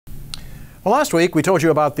Well, last week we told you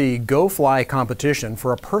about the Go Fly competition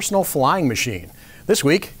for a personal flying machine. This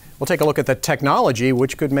week we'll take a look at the technology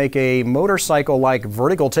which could make a motorcycle-like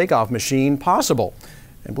vertical takeoff machine possible.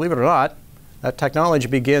 And believe it or not, that technology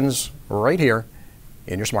begins right here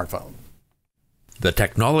in your smartphone. The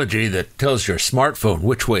technology that tells your smartphone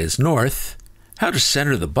which way is north, how to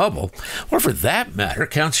center the bubble, or for that matter,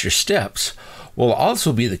 counts your steps, will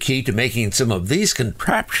also be the key to making some of these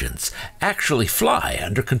contraptions actually fly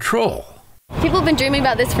under control. People have been dreaming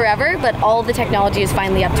about this forever, but all the technology is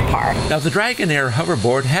finally up to par. Now, the Dragon Air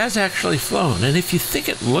hoverboard has actually flown, and if you think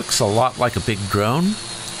it looks a lot like a big drone,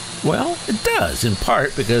 well, it does, in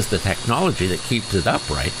part because the technology that keeps it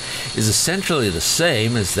upright is essentially the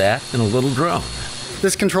same as that in a little drone.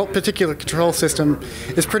 This particular control system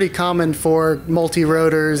is pretty common for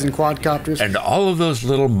multi-rotors and quadcopters. And all of those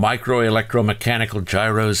little micro-electromechanical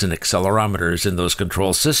gyros and accelerometers in those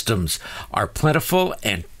control systems are plentiful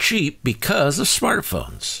and cheap because of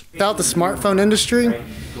smartphones. Without the smartphone industry,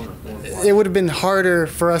 it would have been harder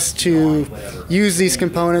for us to use these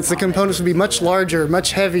components. The components would be much larger,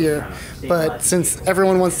 much heavier, but since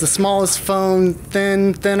everyone wants the smallest phone,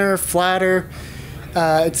 thinner, flatter,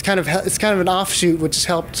 it's kind of an offshoot which has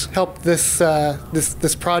helped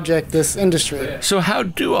this project, this industry. So how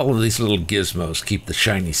do all of these little gizmos keep the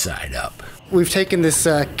shiny side up? We've taken this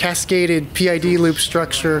cascaded PID loop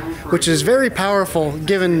structure, which is very powerful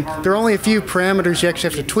given there are only a few parameters you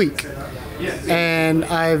actually have to tweak. And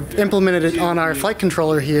I've implemented it on our flight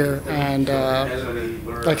controller here, and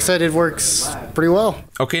like I said, it works pretty well.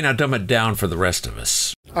 Okay, now dumb it down for the rest of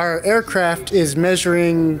us. Our aircraft is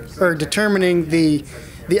measuring or determining the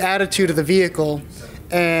attitude of the vehicle,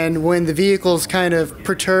 and when the vehicle's kind of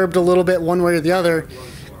perturbed a little bit one way or the other,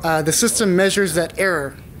 the system measures that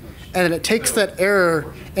error, and then it takes that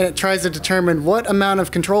error and it tries to determine what amount of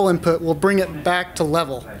control input will bring it back to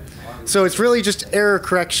level. So it's really just error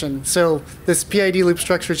correction. So this PID loop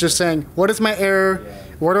structure is just saying, what is my error?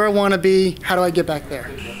 Where do I want to be? How do I get back there?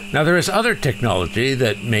 Now, there is other technology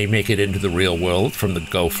that may make it into the real world from the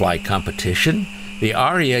Go Fly competition. The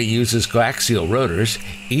Aria uses coaxial rotors,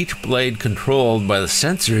 each blade controlled by the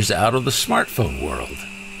sensors out of the smartphone world.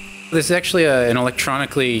 This is actually an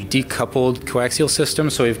electronically decoupled coaxial system,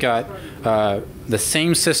 so we've got the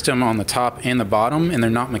same system on the top and the bottom, and they're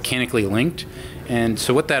not mechanically linked. And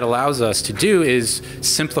so what that allows us to do is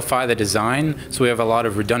simplify the design, so we have a lot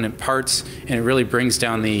of redundant parts, and it really brings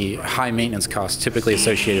down the high maintenance costs typically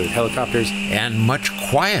associated with helicopters. And much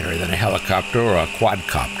quieter than a helicopter or a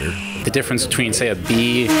quadcopter. The difference between, say, a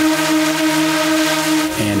bee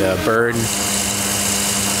and a bird.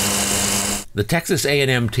 The Texas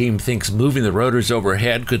A&M team thinks moving the rotors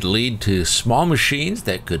overhead could lead to small machines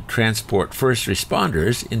that could transport first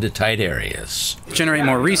responders into tight areas. Generate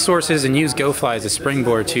more resources and use GoFly as a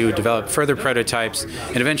springboard to develop further prototypes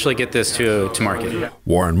and eventually get this to market.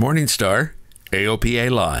 Warren Morningstar,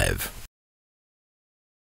 AOPA Live.